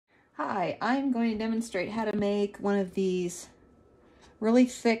Hi, I'm going to demonstrate how to make one of these really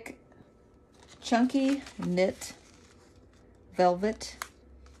thick, chunky knit velvet.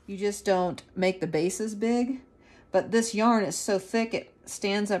 You just don't make the bases big, but this yarn is so thick it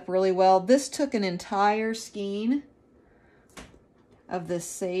stands up really well. This took an entire skein of this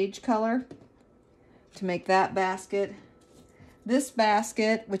sage color to make that basket. This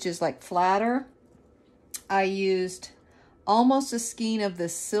basket, which is like flatter, I used almost a skein of the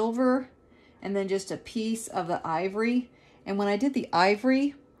silver and then just a piece of the ivory. And when I did the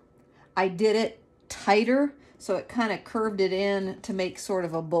ivory, I did it tighter so it kind of curved it in to make sort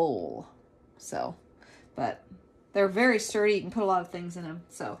of a bowl. So, but they're very sturdy. You can put a lot of things in them.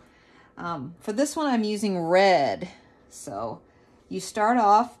 So for this one, I'm using red. So you start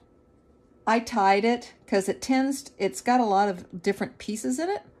off, I tied it because it's got a lot of different pieces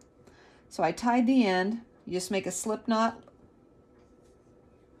in it. So I tied the end. You just make a slip knot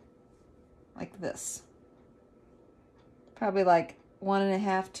like this, probably like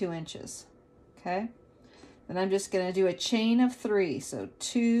 1.5 to 2 inches. Okay, then I'm just going to do a chain of 3, so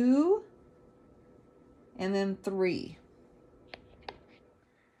 2 and then 3. I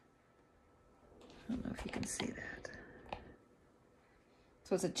don't know if you can see that.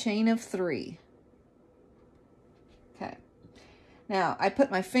 So it's a chain of 3. Okay, now I put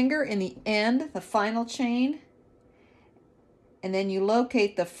my finger in the end, the final chain, and then you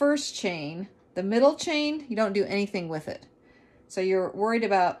locate the first chain. The middle chain, you don't do anything with it. So you're worried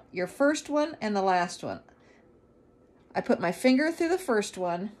about your first one and the last one. I put my finger through the first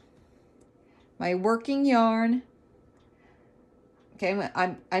one, my working yarn. Okay,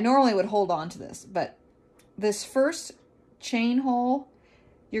 I normally would hold on to this, but this first chain hole,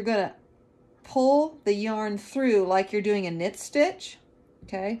 you're gonna pull the yarn through like you're doing a knit stitch.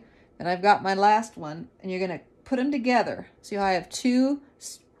 Okay, and I've got my last one, and you're gonna put them together. See how I have 2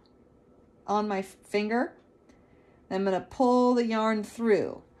 on my finger? I'm going to pull the yarn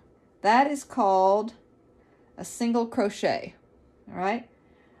through. That is called a single crochet. All right?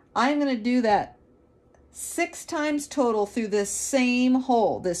 I'm going to do that 6 times total through this same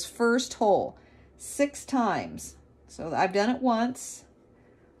hole, this first hole. 6 times. So I've done it once.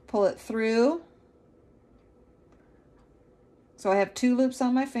 Pull it through. So I have 2 loops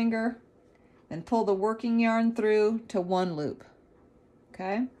on my finger. Then pull the working yarn through to 1 loop.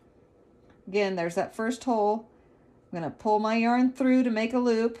 Okay? Again, there's that first hole. I'm going to pull my yarn through to make a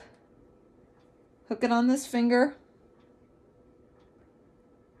loop. Hook it on this finger.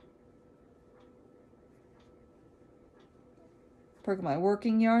 Pull my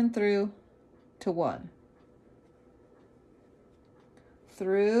working yarn through to 1.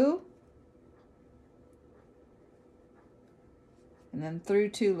 Through. And then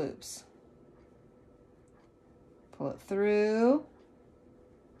through 2 loops. Pull it through,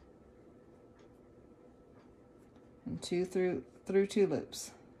 and through 2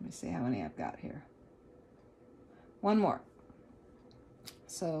 loops. Let me see how many I've got here. 1 more.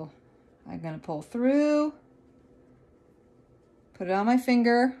 So I'm going to pull through, put it on my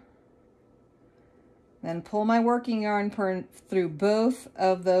finger, then pull my working yarn through both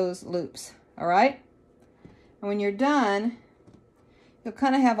of those loops. All right? And when you're done, you'll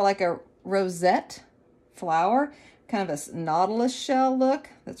kind of have like a rosette flower, kind of a nautilus shell look.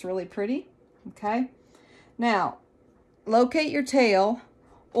 That's really pretty. Okay, now locate your tail,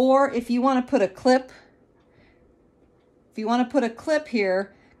 or if you want to put a clip,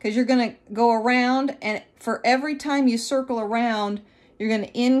 here, because you're going to go around, and for every time you circle around, you're going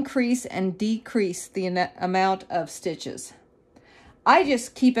to increase and decrease the amount of stitches. I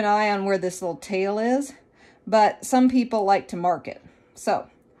just keep an eye on where this little tail is, but some people like to mark it. So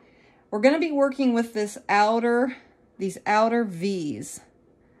we're going to be working with these outer V's.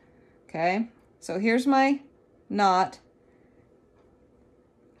 Okay, so here's my knot.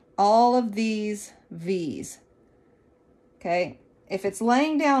 All of these V's. Okay, if it's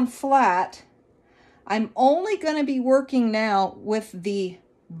laying down flat, I'm only going to be working now with the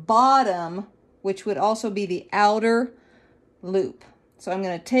bottom, which would also be the outer loop. So I'm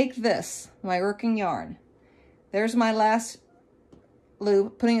going to take this, my working yarn. There's my last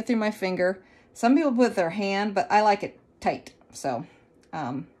loop, putting it through my finger. Some people put their hand, but I like it tight. So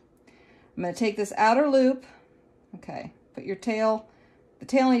I'm going to take this outer loop. Okay, put your tail, the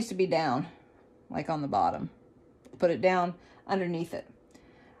tail needs to be down, like on the bottom. Put it down underneath it.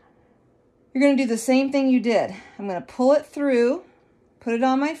 You're going to do the same thing you did. I'm going to pull it through, put it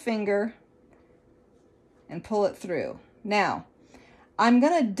on my finger, and pull it through. Now, I'm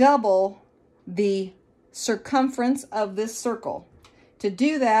going to double the circumference of this circle. To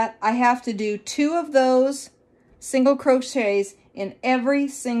do that, I have to do 2 of those single crochets in every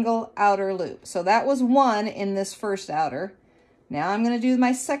single outer loop. So that was 1 in this first outer. Now I'm going to do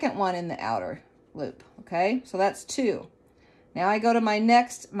my second one in the outer loop. Okay, so that's 2. Now I go to my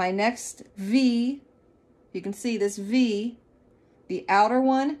next V. You can see this V, the outer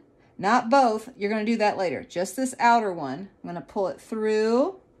one, not both. You're going to do that later. Just this outer one. I'm going to pull it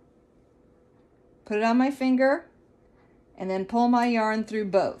through, put it on my finger, and then pull my yarn through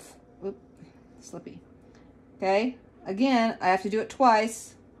both. Oop, slippy. Okay, again, I have to do it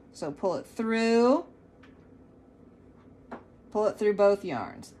twice. So pull it through both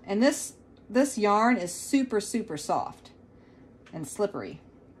yarns. And this yarn is super, super soft and slippery.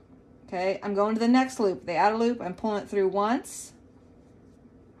 Okay, I'm going to the next loop, the outer loop. I'm pulling it through once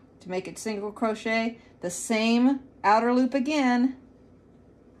to make it single crochet. The same outer loop again,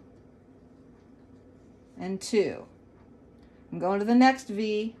 and 2. I'm going to the next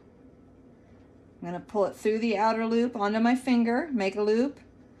V. I'm going to pull it through the outer loop onto my finger, make a loop,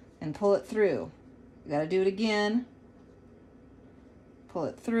 and pull it through. You got to do it again. Pull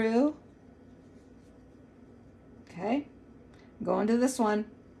it through. Okay, going to this one.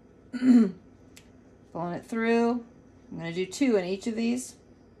 Pulling it through. I'm going to do 2 in each of these.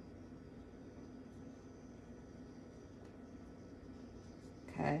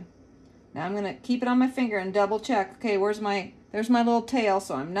 Okay, now I'm going to keep it on my finger and double check. Okay, there's my little tail,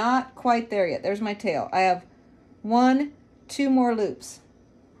 so I'm not quite there yet. There's my tail. I have 2 more loops,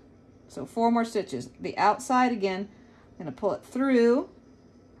 so 4 more stitches. The outside again, I'm going to pull it through,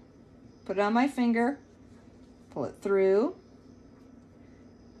 put it on my finger, pull it through,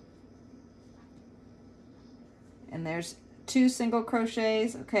 and there's 2 single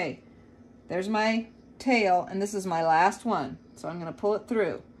crochets. Okay, there's my tail, and this is my last one. So I'm going to pull it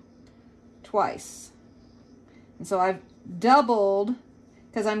through twice. And so I've doubled,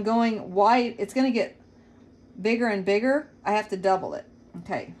 because I'm going white, it's going to get bigger and bigger. I have to double it.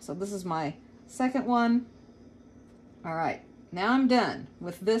 Okay, so this is my second one. All right, now I'm done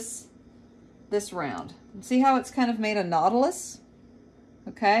with this round. See how it's kind of made a nautilus?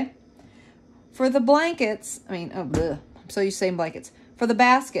 Okay. For the blankets, I'm so used to saying blankets. For the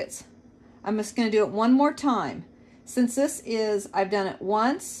baskets, I'm just going to do it one more time. Since this is, I've done it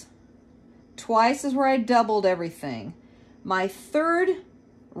once, twice is where I doubled everything. My third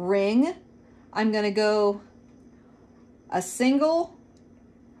ring, I'm going to go a single,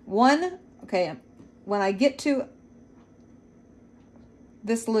 one, okay, when I get to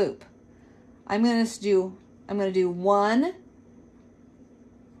this loop, I'm going to do 1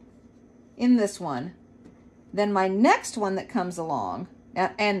 in this one, then my next one that comes along,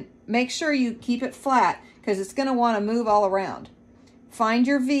 and make sure you keep it flat because it's going to want to move all around. Find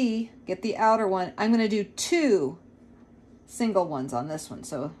your V, get the outer one. I'm going to do 2 single ones on this one.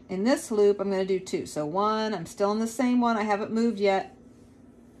 So in this loop, I'm going to do 2. So 1, I'm still in the same one. I haven't moved yet.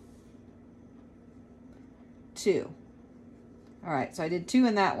 2. All right, so I did 2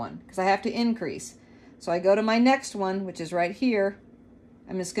 in that one because I have to increase. So I go to my next one, which is right here.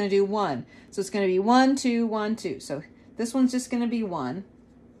 I'm just going to do 1. So it's going to be 1, 2, 1, 2. So this one's just going to be 1.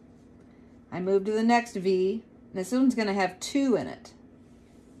 I move to the next V. And this one's going to have 2 in it.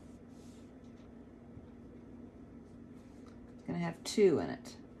 It's going to have 2 in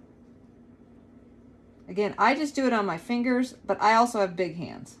it. Again, I just do it on my fingers, but I also have big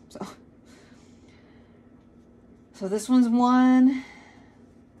hands. So this one's 1.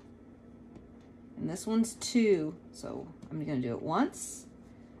 And this one's 2. So I'm going to do it once.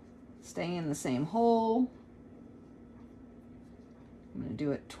 Staying in the same hole. I'm going to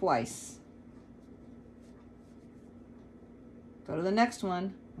do it twice. Go to the next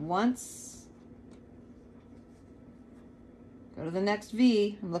one once. Go to the next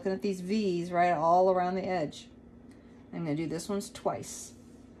V. I'm looking at these V's right all around the edge. I'm going to do this one's twice.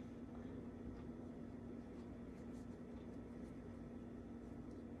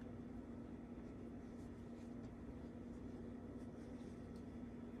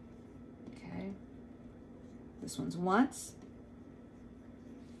 Okay. This one's once.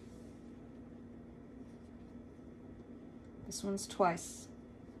 This one's twice.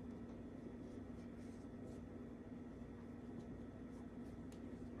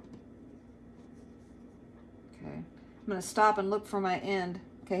 Okay, I'm going to stop and look for my end.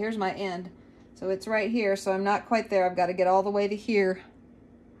 Okay, here's my end. So it's right here, so I'm not quite there. I've got to get all the way to here.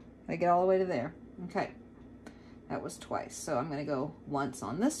 I get all the way to there. Okay, that was twice. So I'm going to go once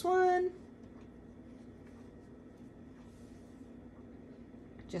on this one.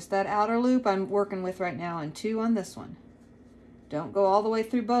 Just that outer loop I'm working with right now, and 2 on this one. Don't go all the way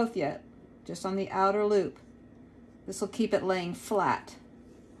through both yet, just on the outer loop. This will keep it laying flat.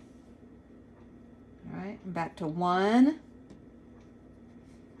 All right, I'm back to 1.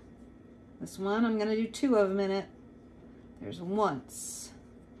 This one, I'm going to do 2 of them in it. There's once.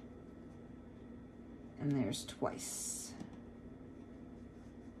 And there's twice.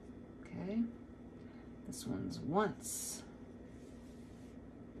 Okay. This one's once.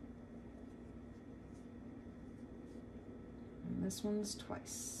 And this one's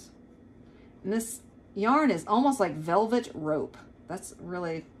twice. And this yarn is almost like velvet rope. That's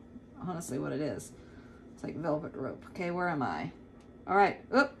really, honestly, what it is. It's like velvet rope. Okay, where am I? All right.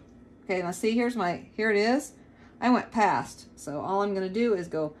 Oop. Okay, now see, here it is. I went past. So all I'm going to do is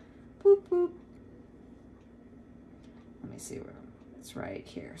go boop, boop. Let me see where it's right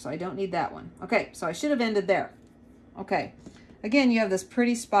here. So I don't need that one. Okay, so I should have ended there. Okay. Again, you have this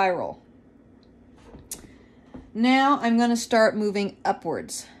pretty spiral. Now I'm going to start moving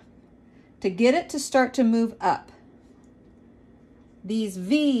upwards. To get it to start to move up, these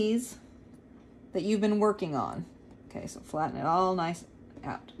V's that you've been working on. Okay, so flatten it all nice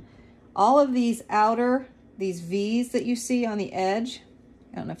out. All of these these V's that you see on the edge,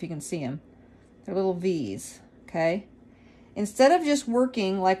 I don't know if you can see them. They're little V's, okay? Instead of just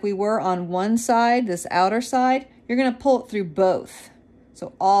working like we were on one side, this outer side, you're going to pull it through both.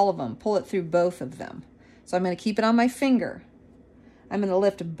 So all of them, pull it through both of them. So I'm going to keep it on my finger. I'm going to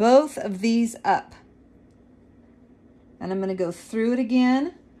lift both of these up. And I'm going to go through it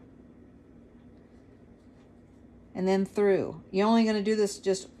again. And then through. You're only going to do this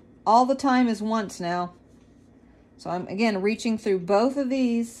just all the time is once now. So I'm, again, reaching through both of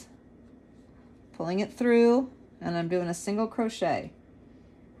these, pulling it through, and I'm doing a single crochet.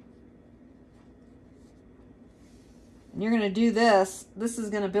 And you're going to do this. This is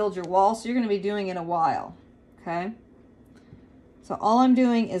going to build your wall, so you're going to be doing it a while. Okay? So all I'm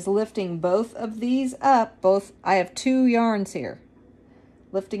doing is lifting both of these up. I have 2 yarns here.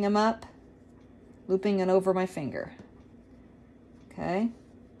 Lifting them up, looping it over my finger. Okay?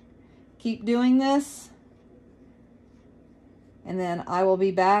 Keep doing this. And then I will be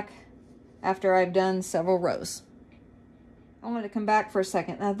back after I've done several rows. I want to come back for a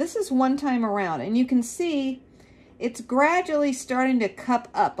second. Now this is one time around, and you can see it's gradually starting to cup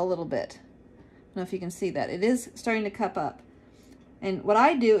up a little bit. I don't know if you can see that. It is starting to cup up. And what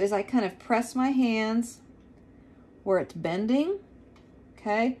I do is I kind of press my hands where it's bending,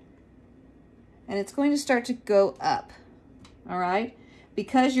 okay? And it's going to start to go up, all right?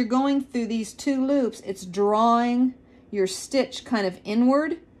 Because you're going through these 2 loops, it's drawing your stitch kind of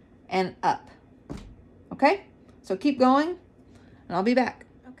inward and up, okay? So keep going, and I'll be back.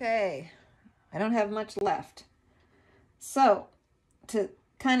 Okay, I don't have much left. So to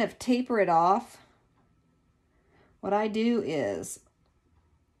kind of taper it off, what I do is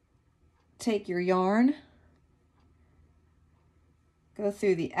take your yarn, go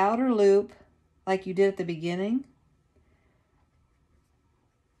through the outer loop like you did at the beginning,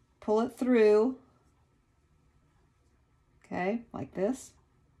 pull it through, okay, like this.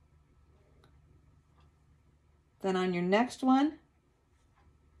 Then on your next one,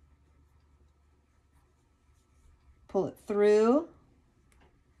 pull it through,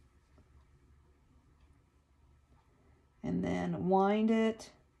 and then wind it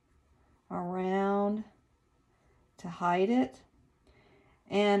around to hide it.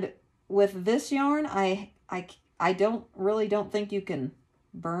 And with this yarn, I really don't think you can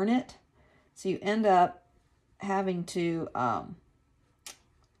burn it, so you end up having to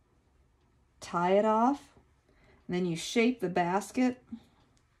tie it off, and then you shape the basket.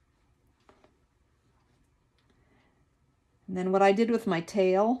 And then what I did with my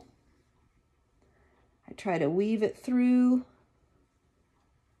tail, I try to weave it through.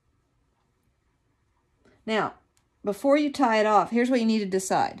 Now, before you tie it off, here's what you need to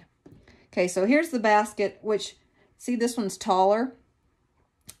decide. Okay, so here's the basket, which, see, this one's taller.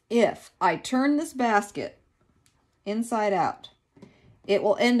 If I turn this basket inside out, it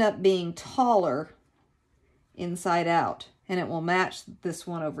will end up being taller inside out, and it will match this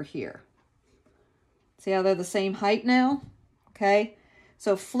one over here. See how they're the same height now? Okay,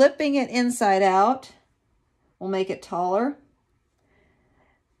 so flipping it inside out will make it taller.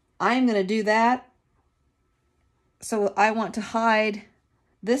 I'm going to do that. So I want to hide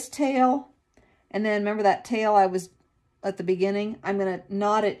this tail, and then remember that tail I was at the beginning? I'm going to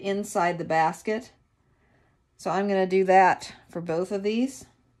knot it inside the basket. So I'm going to do that for both of these.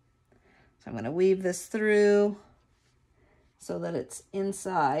 So I'm going to weave this through so that it's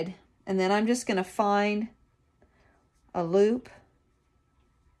inside. And then I'm just going to find a loop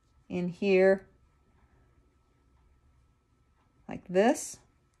in here like this.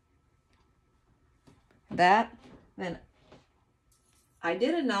 That. Then I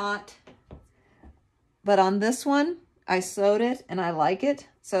did a knot, but on this one, I sewed it and I like it.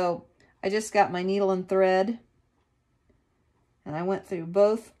 So I just got my needle and thread, and I went through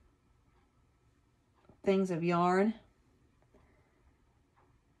both things of yarn.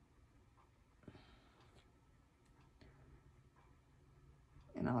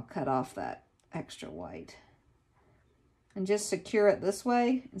 And I'll cut off that extra white. And just secure it this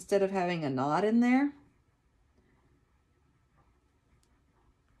way instead of having a knot in there.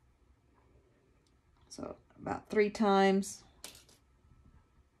 So about 3 times.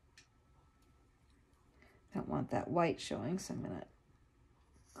 Don't want that white showing, so I'm gonna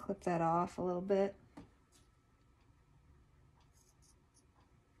clip that off a little bit.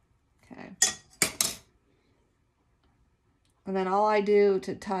 Okay. And then all I do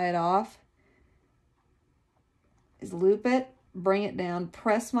to tie it off is loop it, bring it down,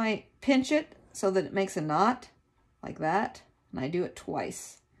 pinch it so that it makes a knot like that. And I do it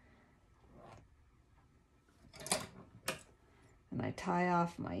twice. And I tie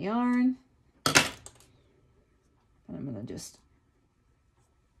off my yarn. And I'm going to just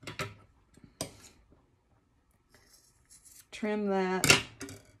trim that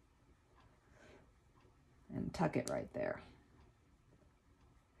and tuck it right there.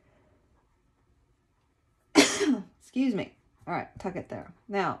 Excuse me. All right, tuck it there.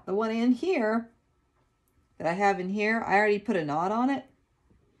 Now, the one in here that I have in here, I already put a knot on it.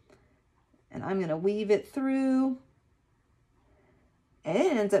 And I'm going to weave it through. And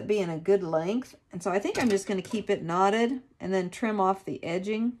it ends up being a good length. And so I think I'm just going to keep it knotted and then trim off the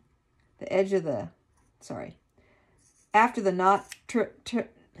edging, the edge of the, sorry. After the knot,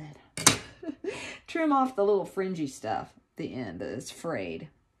 trim off the little fringy stuff, the end that is frayed.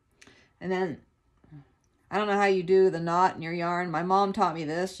 And then, I don't know how you do the knot in your yarn. My mom taught me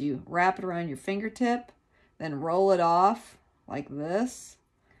this. You wrap it around your fingertip, then roll it off like this,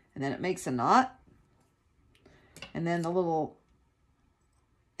 and then it makes a knot. And then the little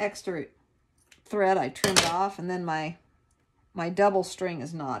extra thread, I trimmed off, and then my double string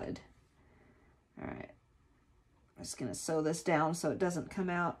is knotted. All right. I'm just going to sew this down so it doesn't come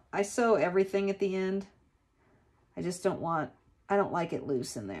out. I sew everything at the end. I just don't like it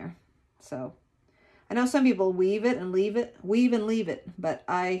loose in there. So I know some people weave it and leave it, but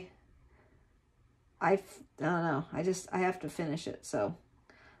I don't know. I have to finish it. So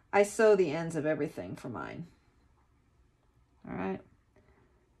I sew the ends of everything for mine. All right.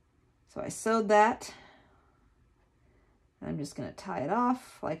 So I sewed that. I'm just going to tie it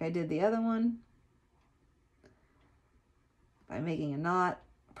off like I did the other one by making a knot,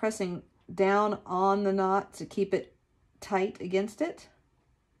 pressing down on the knot to keep it tight against it.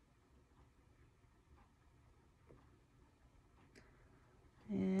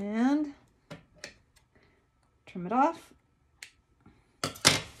 And trim it off.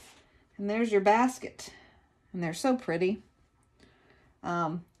 And there's your basket. And they're so pretty.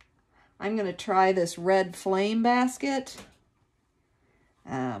 I'm going to try this red flame basket.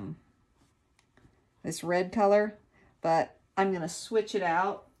 This red color. But I'm going to switch it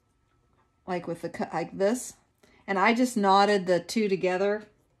out like with the like this. And I just knotted the two together.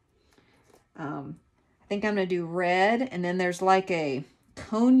 I think I'm going to do red. And then there's like a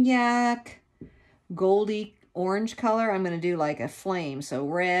cognac goldy orange color. I'm going to do like a flame. So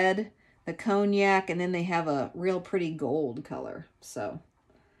red, the cognac, and then they have a real pretty gold color. So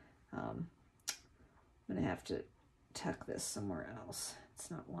I'm going to have to tuck this somewhere else.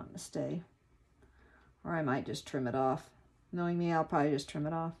 It's not wanting to stay. Or I might just trim it off. Knowing me, I'll probably just trim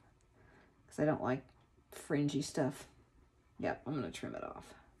it off because I don't like fringy stuff. Yep, I'm going to trim it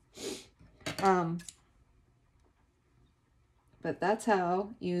off. But that's how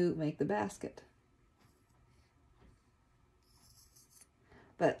you make the basket.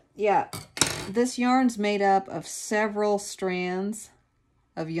 But yeah, this yarn's made up of several strands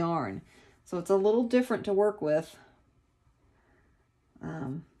of yarn. So it's a little different to work with.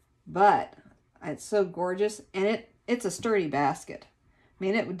 But it's so gorgeous. And it's a sturdy basket. I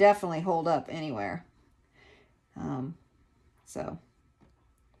mean, it would definitely hold up anywhere. So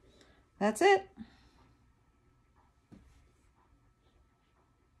that's it.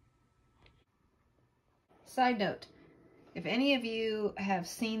 Side note, if any of you have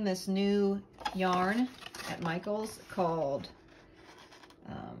seen this new yarn at Michael's called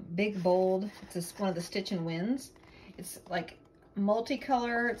Big Bold, it's one of the Stitch and Wins. It's like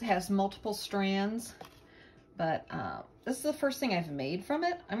multicolor, it has multiple strands, but this is the first thing I've made from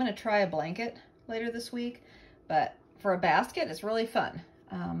it. I'm going to try a blanket later this week, but for a basket, it's really fun.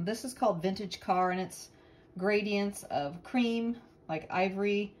 This is called Vintage Car, and it's gradients of cream, like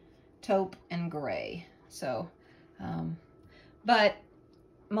ivory, taupe, and gray. So, but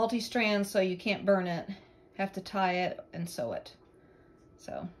multi-strand, so you can't burn it, have to tie it and sew it.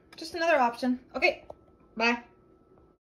 So just another option. Okay, bye.